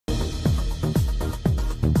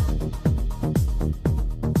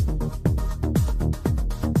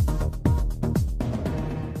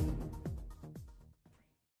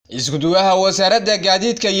iskuduwaha Wasarada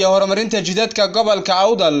Gaadiidka iyo Horumarinta Jidadka Gobolka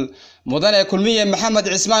Awdal mudane kulmiye Maxamed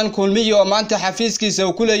Cismaan kulmiye oo maanta xafiiskiisa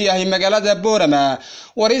uu ku leeyahay magaalada Boorama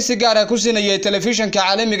waraysi gaar ah ku siinayay telefishinka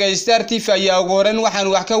caalamiga Star TV ayaa ugu horeyn waxaan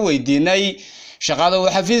wax ka weydiinay shaqada uu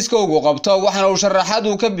xafiiska ugu qabto waxaana uu sharaxaad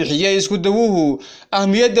uu ka bixiyay iskuduwuhu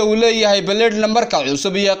ahmiyadda uu leeyahay balad numberka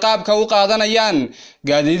cusub iyo qaabka uu qaadanayaan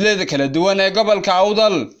gaadiidlada kala duwan ee gobolka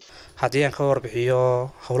Awdal haddii aan ka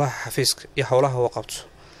warbixiyo howlaha xafiiska iyo howlaha uu qabto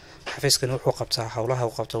xafiiskani wuxuu qabtaa howlaha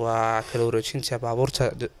uu qabto waa kala wareejinta baabuurta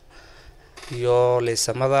iyo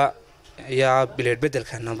leesamada iyo bileed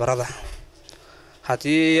bedelka numberada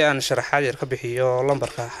haddii aan sharaxaad yar ka bixiyo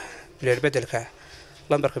lambarka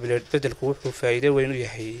bileed bedelku wuxuu faa'iido weyn u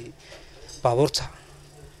yahay baabuurta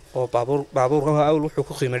oo baabuurka awl wuxuu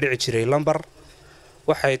ku qiimo dhici jiray lambar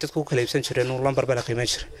waxay dadku kala iibsan jireen inuu lambar bala qiimeyn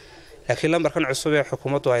jiray laakiin lambarkan cusub ee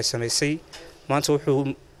xukuumaddu ay samaysay maanta wuxuu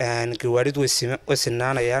gawaadid way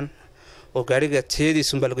sinaanayaan oo gaariga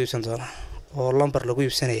tayadiisu baa lagu iibsan doonaa oo lambar lagu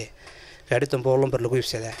iibsanaya gaari dambe oo lambar lagu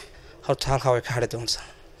iibsadaa horta halkaa way ka hadhi doontaa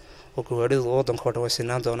oo gawaadhidu waddanka oo dhan way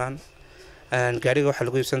sinaan doonaan gaariga waxaa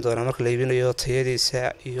lagu iibsan doonaa marka la iibinayo tayadiisa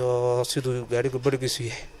iyo siduu gaarigu barigiisu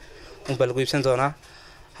yahay unbaa lagu iibsan doonaa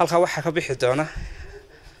halkaa waxaa ka bixi doona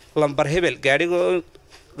lambar hebel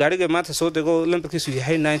gaariga maanta soo dego lambarkiisu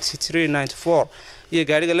yahay 93 94 iyo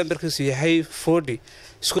gaariga lambarkiisu yahay 40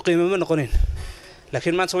 isku qiimo ma noqonin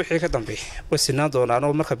laakiin maanta wixii ka dambeeyay way sinaan doonaan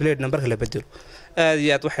oo marka blade numberka la bedelo aad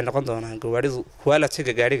iyo aad waxay noqon doonaan gawaaridu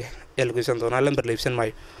quality-ga gaariga ee lagu iibsan doonaa lambar la iibsan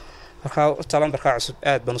maayo marka lambarka cusub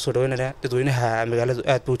aad baan u soo dhaweynaynaa dadweynaha magaaladu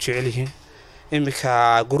aad buu jecel yihiin imika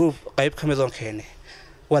group qayb ka mid oo keenay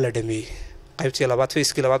waa la dhameeyay qaybtii labaad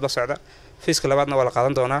fiiskii labaad ba socda fiiska labaadna waa la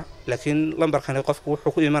qaadan doonaa laakiin lambarkan qofku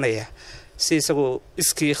wuxuu ku imanayaa si isagu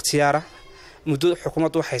iskii ikhtiyaara muddo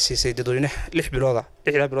xukuumaddu waxay siisay dadweynaha 6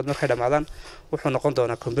 bilood markay dhamaadaan wuxuu noqon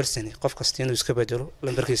doonaa compulsory qof kasta inuu iska bedelo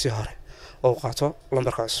lambarkiisii hore oo qaato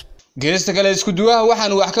lambarka cusub geesta kale iskuduwaha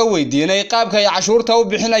waxaan wax ka weydiinay qaabka ay cashuurta u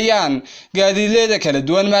bixinayaan gaadiidleyda kala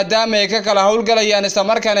duwan maadaama ay ka kala howlgalayaan isla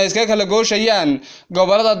markaana iska kala gooshayaan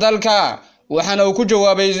gobolada dalka waxaana uu ku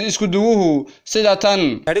jawaabay iskuduwuhu sida tan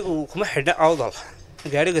gaarigu kuma xidhna Awdal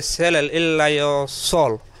gaariga Selal ilaa iyo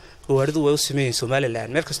Sool gaaridu way u sameeyeen Somaliland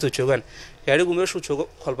meel kasta oo joogan gaarigu meeshuu joogo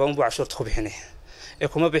kolba uu cashuurta ku bixinaya ee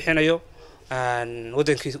kuma bixinayo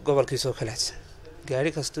wadankii gobolkiisa oo kale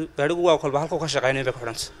gaarigu waa kolba halka ka shaqeynay bay ku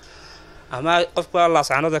xidhanta ama qofka la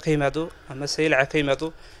saanada ka yimaado ama saylaca ka yimaado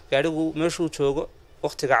gaarigu meeshuu joogo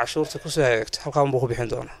waqtiga cashuurta ku soo hagaagto halka uu ku bixin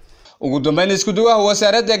doona ugu dambeyn iskuduwaha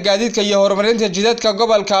Wasarada Gaadiidka iyo Horumarinta Jidadka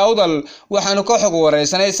Gobolka Awdal waxaanu ka xog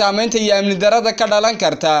wareysanay saameynta iyo amni darrada ka dhalan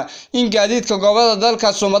karta in gaadiidka gobolada dalka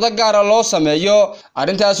sumada gaar ah loo sameeyo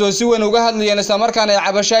arintaas oo si weyn uga hadlayeen isla markaana ay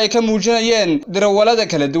cabasho ay ka muujinayeen darawalada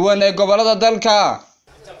kala duwan ee gobolada dalka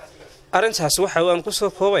arintaas waxa aan ku soo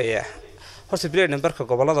koobayaa horta bileed numberka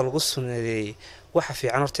gobolada lagu sameeyay waxa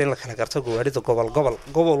fiican horta in la kala garto gawaarida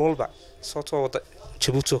gobol walba soo wada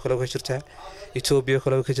Djibouti kale ka jirta Ethiopia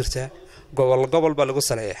kale ka jirta gobol baa lagu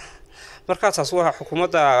saleeyaa marka taas waxa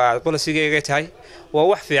xukuumadda policy-ga tahay waa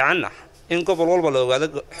wax fiican in gobol walba la ogaado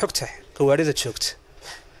xogta gawaarida joogta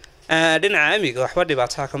dhinaca amiga waxba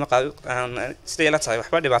dhibaato kama qaado sidii la tahay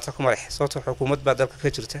waxba dhibaato kuma leh sababtoo xukuumad baa dalka ka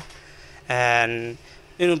jirta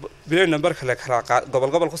inuu bileed numberka la kala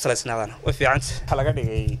gobol ku saleysnaadana way fiican laga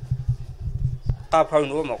dhigay qaabka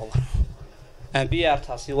inuu muuqdo BR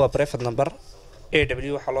taasi waa private number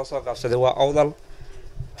AW waxa loo soo gaabsaday waa Awdal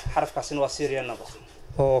xarafkaasina waa serial number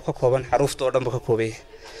oo ka kooban xarufta oo dhan ka koobay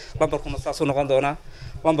lambarkuna saas u noqon doona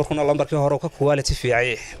lambarkii hore ka quality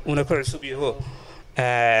fiican una ka cusub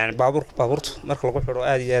yahay baabuurtu marka lagu xiro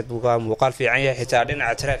aad iyo aad buu ka muuqaal fiican yahay xitaa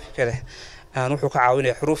dhinaca trafficada wuxuu ka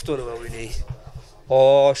caawinayaa xuruftooda waaweynay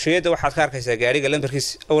oo shayada waxaad ka arkaysaa gaariga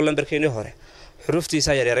lambarkiisa oo lambarkeeni hore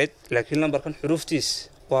xuruftiisa yareeyd laakiin lambarkan xuruftiis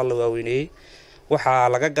waa la waaweynay waxa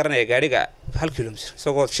laga garanayaa gaariga 1 kilomitir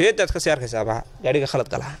isagoo shayadaad ka sii arkaysaa gaariga khalad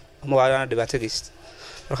gala ama waa dhibaato geyst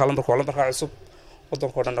marka lambarka cusub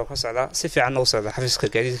waddanka oo dhan ka socda si fiican u socda xafiiska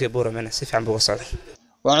gaadiidka Boorama si fiican buu u socda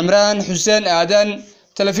waa Imraan Xuseen Aadan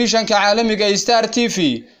telefishinka caalamiga Star TV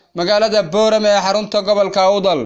magaalada Boorama ee xarunta gobolka Awdal